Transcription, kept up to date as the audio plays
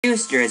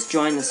Shiuster has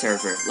joined the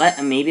server.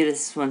 Maybe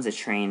this one's a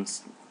train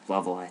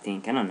level, I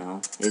think. I don't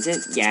know. Is it?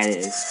 Yeah, it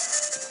is.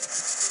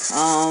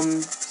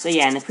 So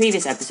yeah, in the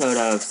previous episode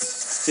of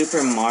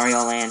Super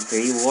Mario Land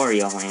 3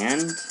 Wario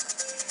Land,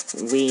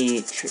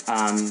 we,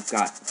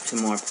 got to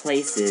more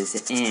places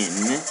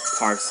in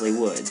Parsley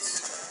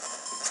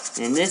Woods.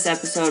 In this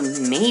episode,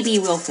 maybe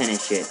we'll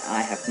finish it.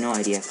 I have no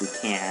idea if we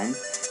can,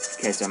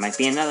 because there might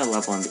be another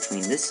level in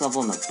between this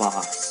level and the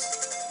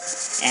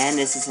boss. And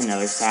this is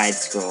another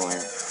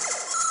side-scroller.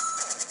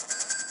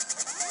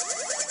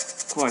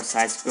 Of course,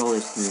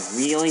 side-scrollers can be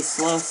really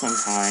slow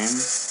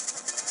sometimes.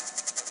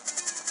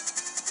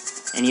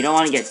 And you don't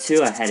want to get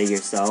too ahead of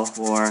yourself,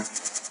 or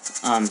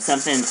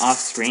something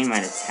off-screen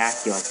might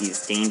attack you, like these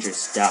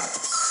dangerous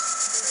ducks.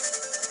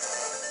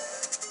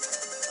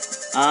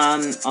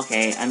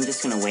 Okay, I'm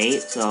just gonna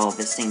wait till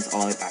this thing's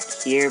all the way back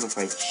here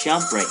before I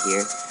jump right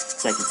here,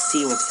 so I can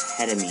see what's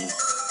ahead of me.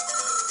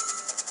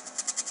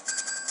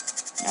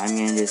 I'm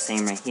gonna do the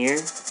same right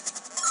here.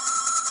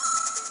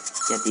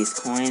 Get these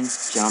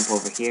coins, jump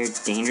over here.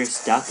 Dangerous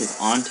duck is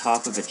on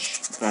top of a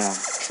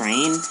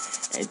train.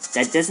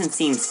 That doesn't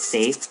seem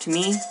safe to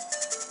me,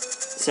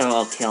 so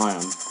I'll kill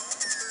him.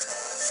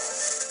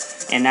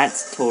 And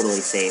that's totally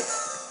safe.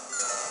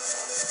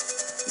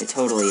 It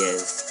totally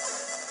is.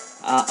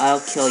 I'll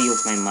kill you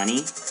with my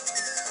money.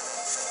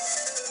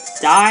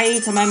 Die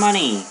to my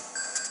money!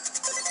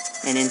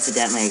 And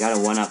incidentally, I got a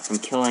 1-up from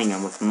killing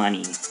him with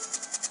money.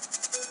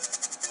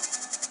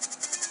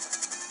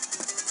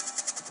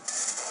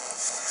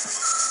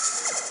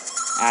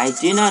 I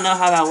do not know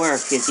how that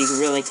works, because you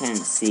really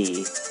couldn't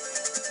see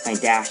my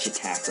dash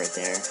attack right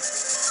there.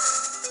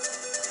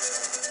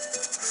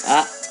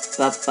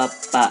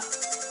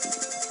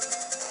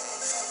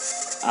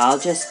 I'll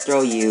just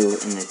throw you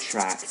in the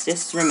tracks.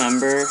 Just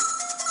remember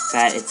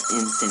that it's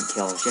instant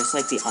kills, just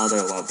like the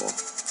other level.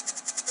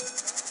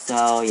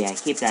 So, yeah,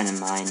 keep that in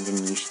mind,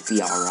 and you should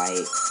be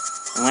alright.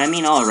 And when I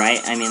mean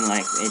alright, I mean,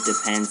 like, it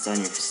depends on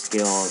your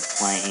skill of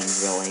playing,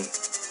 really.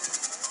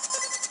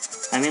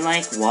 I mean,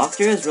 like,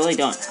 walkthroughs really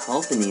don't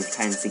help in these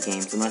kinds of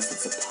games unless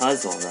it's a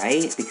puzzle,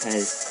 right?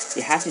 Because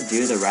you have to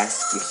do the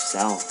rest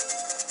yourself.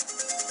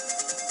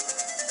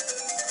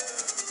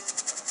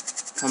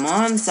 Come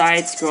on,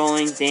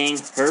 side-scrolling thing,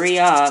 hurry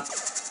up!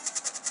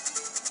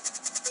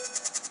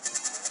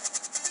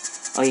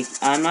 Oh,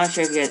 I'm not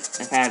sure if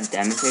I have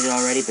demonstrated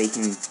already, but you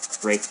can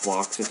break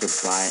blocks with your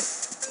butt.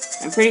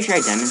 I'm pretty sure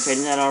I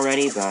demonstrated that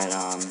already, but,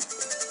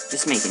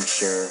 just making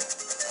sure.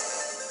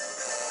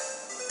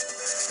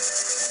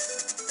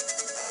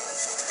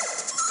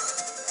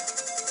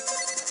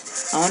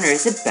 I wonder,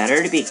 is it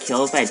better to be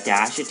killed by a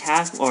dash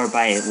attack or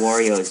by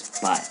Wario's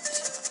butt?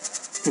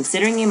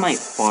 Considering you might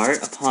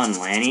fart upon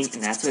landing,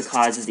 and that's what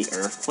causes the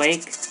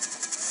earthquake.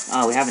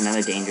 Oh, we have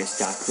another dangerous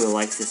duck who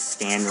likes to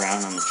stand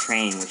around on the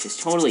train, which is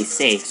totally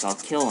safe, so I'll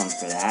kill him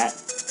for that.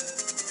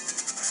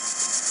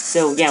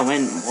 So, yeah,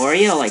 when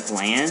Wario, like,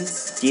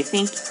 lands, do you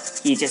think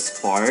he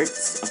just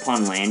farts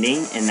upon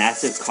landing, and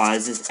that's what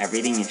causes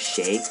everything to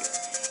shake?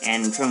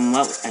 And from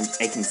what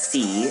I can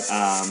see,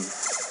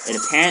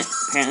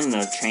 apparently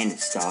the train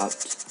has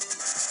stopped.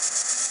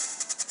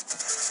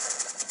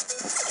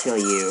 Let's kill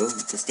you,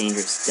 this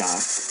dangerous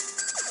duck.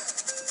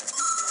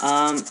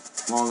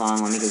 Hold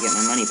on, let me go get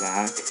my money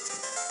back.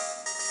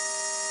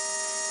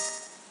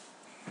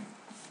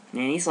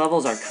 Man, these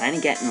levels are kind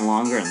of getting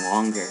longer and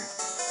longer.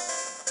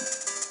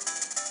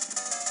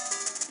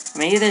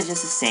 Maybe they're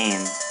just the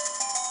same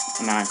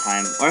amount of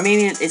time. Or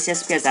maybe it's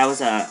just because that was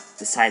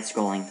the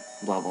side-scrolling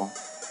level.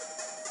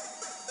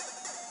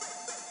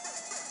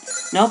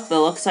 Nope, it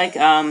looks like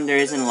there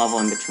isn't a level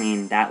in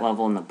between that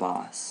level and the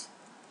boss.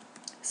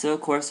 So, of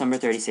course, number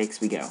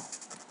 36 we go.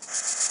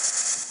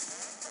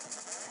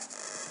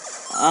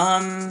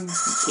 And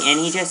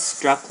he just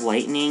struck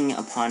lightning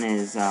upon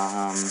his,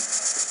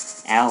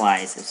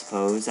 allies, I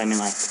suppose. I mean,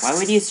 like, why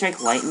would you strike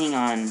lightning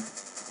on...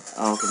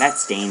 Oh, okay,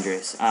 that's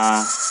dangerous.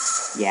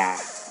 Yeah,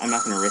 I'm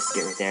not gonna risk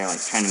it right there,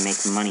 like, trying to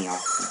make money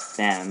off of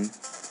them.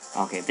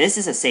 Okay, this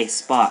is a safe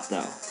spot,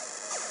 though.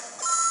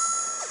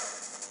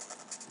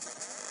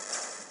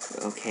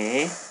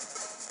 Okay.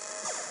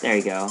 There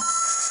you go.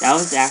 That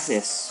was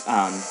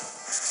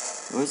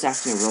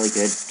actually a really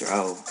good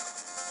throw,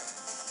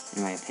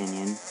 in my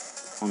opinion. I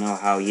don't know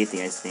how you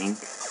guys think.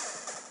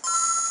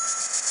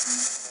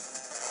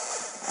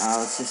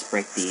 Let's just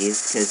break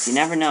these, because you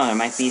never know, there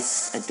might be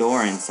a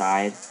door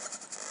inside.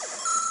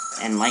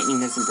 And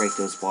lightning doesn't break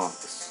those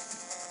blocks.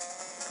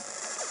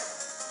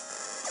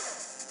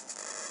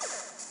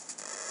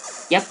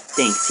 Yep,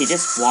 thanks. He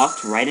just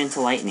walked right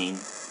into lightning.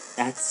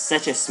 That's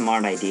such a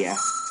smart idea.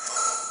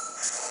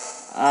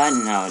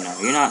 No,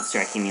 you're not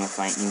striking me with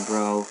lightning,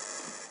 bro.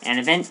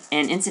 And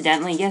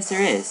incidentally, yes,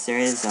 there is.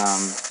 There's a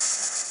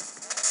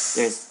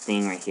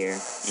thing right here.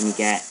 And you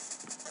get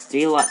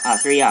 3 up.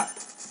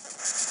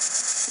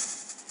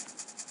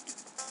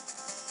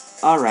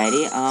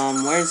 Alrighty,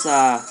 where's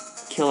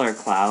Killer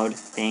Cloud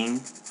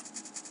thing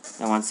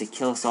that wants to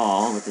kill us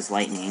all with his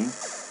lightning?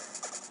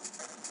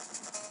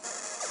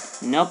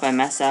 Nope, I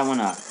messed that one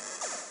up.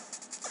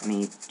 Let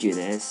me do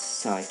this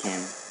so I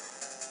can...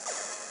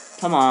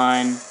 Come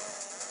on.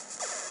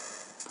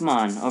 Come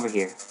on, over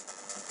here.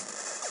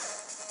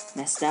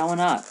 Mess that one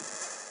up.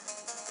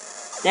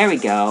 There we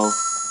go.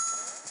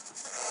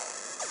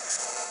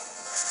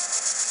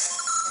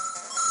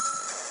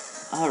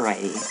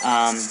 Alrighty,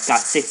 got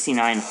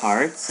 69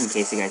 hearts, in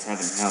case you guys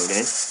haven't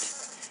noticed.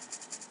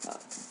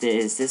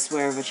 Is this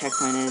where the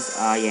checkpoint is?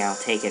 Yeah, I'll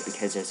take it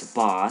because there's a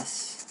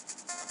boss.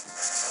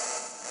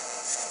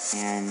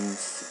 And,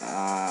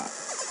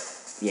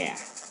 yeah.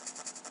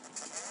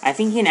 I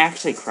think you can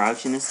actually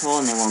crouch in this hole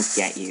and they won't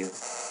get you.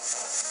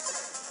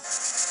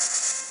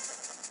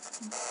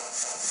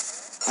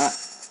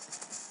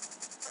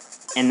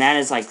 And that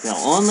is like the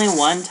only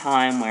one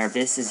time where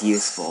this is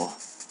useful.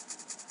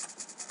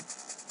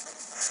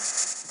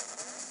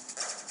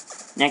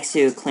 Next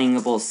to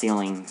clingable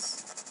ceilings.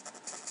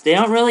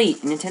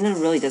 Nintendo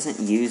really doesn't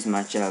use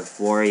much of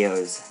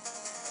Wario's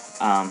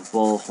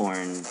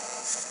bullhorn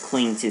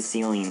cling to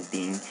ceiling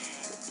thing.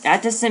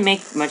 That doesn't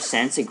make much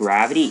sense of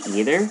gravity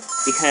either,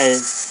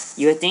 because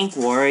you would think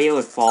Wario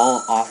would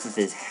fall off of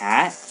his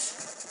hat,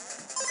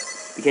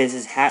 because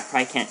his hat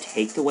probably can't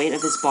take the weight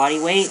of his body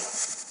weight.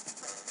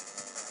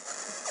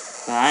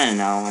 But I don't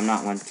know, I'm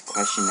not one to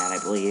question that, I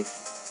believe.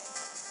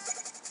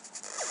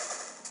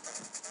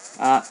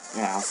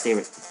 Yeah, I'll stay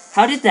with...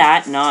 How did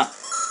that not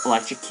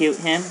electrocute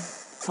him?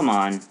 Come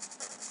on.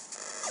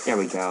 There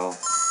we go.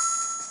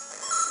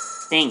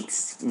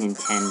 Thanks,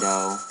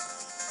 Nintendo.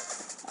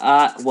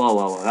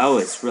 Whoa, that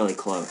was really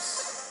close.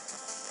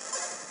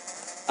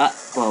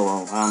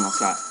 Whoa, I almost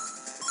got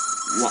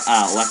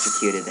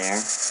electrocuted there.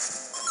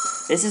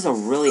 This is a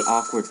really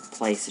awkward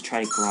place to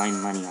try to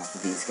grind money off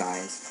of these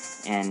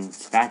guys, and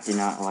that did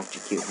not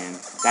electrocute him.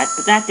 But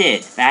that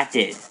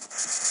did.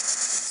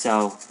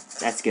 So,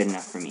 that's good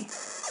enough for me.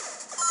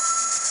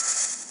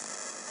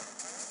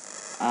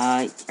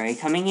 Are you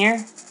coming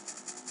here?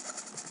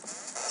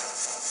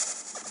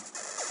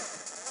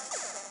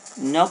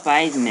 Nope,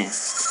 I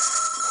missed.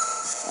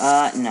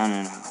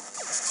 No.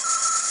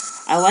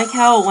 I like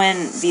how when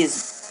these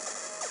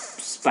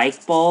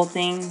spike ball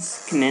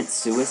things commit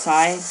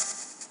suicide,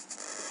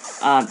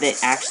 they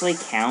actually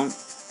count.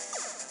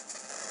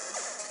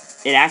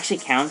 It actually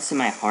counts in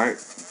my heart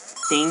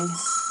things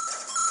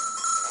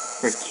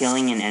for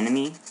killing an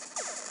enemy.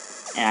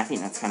 And I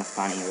think that's kind of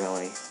funny,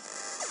 really.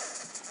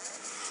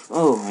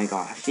 Oh my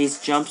gosh, these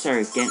jumps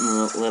are getting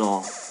a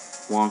little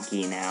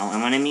wonky now.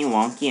 And when I mean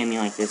wonky, I mean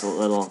like there's a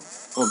little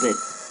bit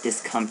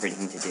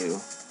discomforting to do.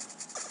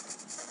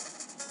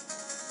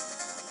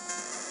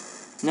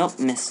 Nope,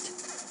 missed.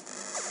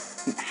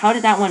 How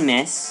did that one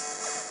miss?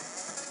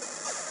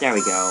 There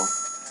we go.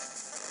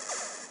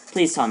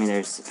 Please tell me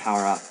there's a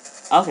power up.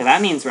 Okay,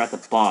 that means we're at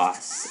the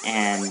boss,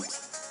 and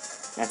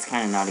that's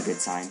kind of not a good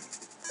sign.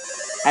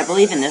 I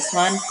believe in this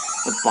one,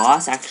 the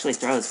boss actually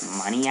throws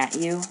money at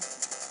you,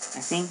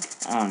 I think.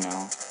 I don't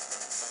know.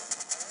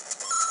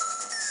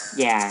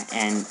 Yeah,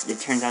 and it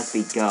turns out to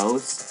be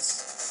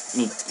ghosts,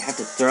 and you have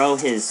to throw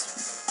his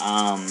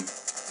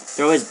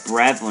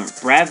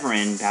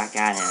brethren back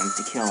at him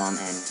to kill him,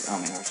 and oh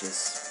my gosh,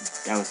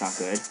 that was not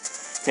good.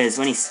 Because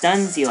when he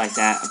stuns you like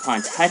that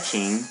upon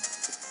touching,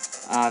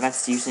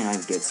 that's usually not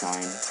a good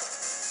sign.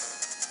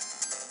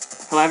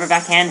 However,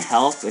 that can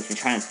help if you're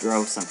trying to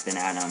throw something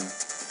at him.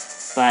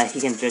 But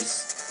he can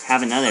just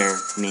have another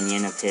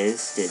minion of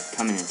his to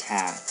come and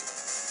attack.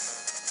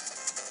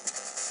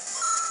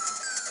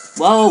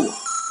 Whoa!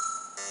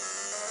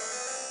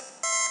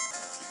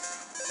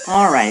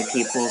 Alright,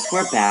 peoples,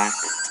 we're back.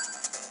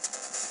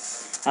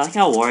 I like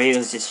how Wario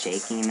is just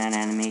shaking in that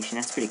animation.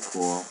 That's pretty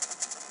cool.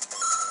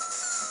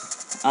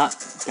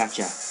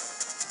 Gotcha.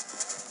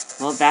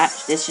 Well,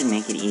 this should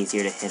make it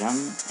easier to hit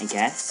him, I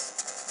guess.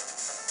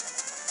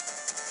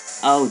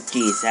 Oh,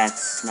 geez,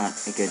 that's not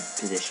a good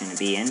position to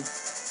be in.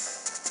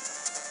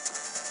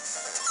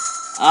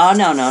 Oh,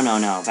 no.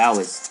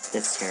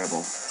 That's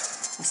terrible.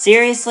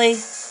 Seriously?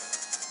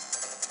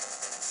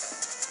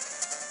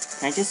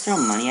 Can I just throw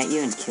money at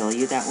you and kill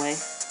you that way?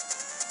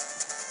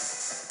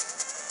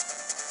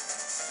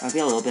 That'd be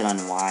a little bit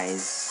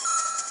unwise.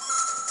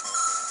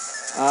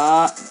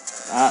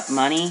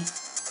 Money?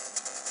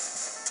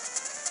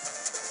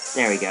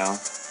 There we go.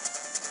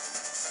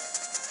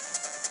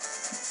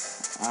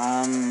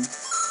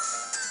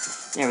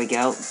 There we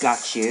go.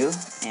 Got you.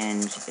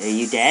 And are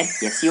you dead?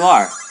 Yes, you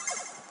are.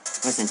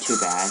 Wasn't too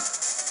bad.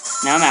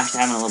 Now I'm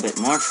actually having a little bit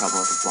more trouble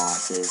with the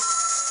bosses.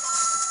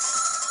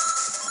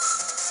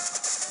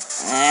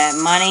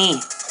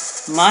 Money!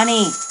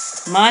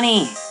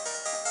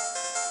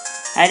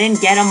 I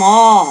didn't get them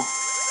all!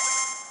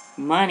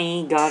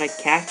 Money, gotta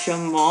catch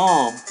them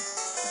all.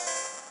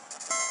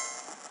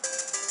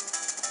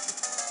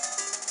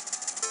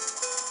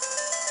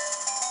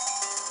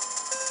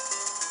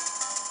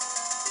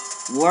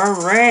 We're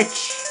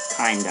rich!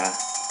 Kinda.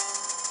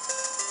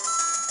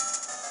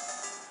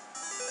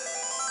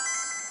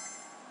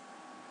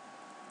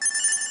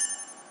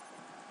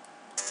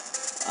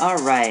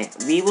 Alright,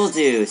 we will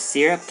do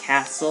Syrup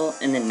Castle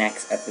in the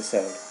next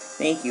episode.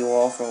 Thank you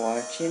all for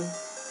watching.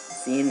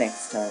 See you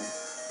next time.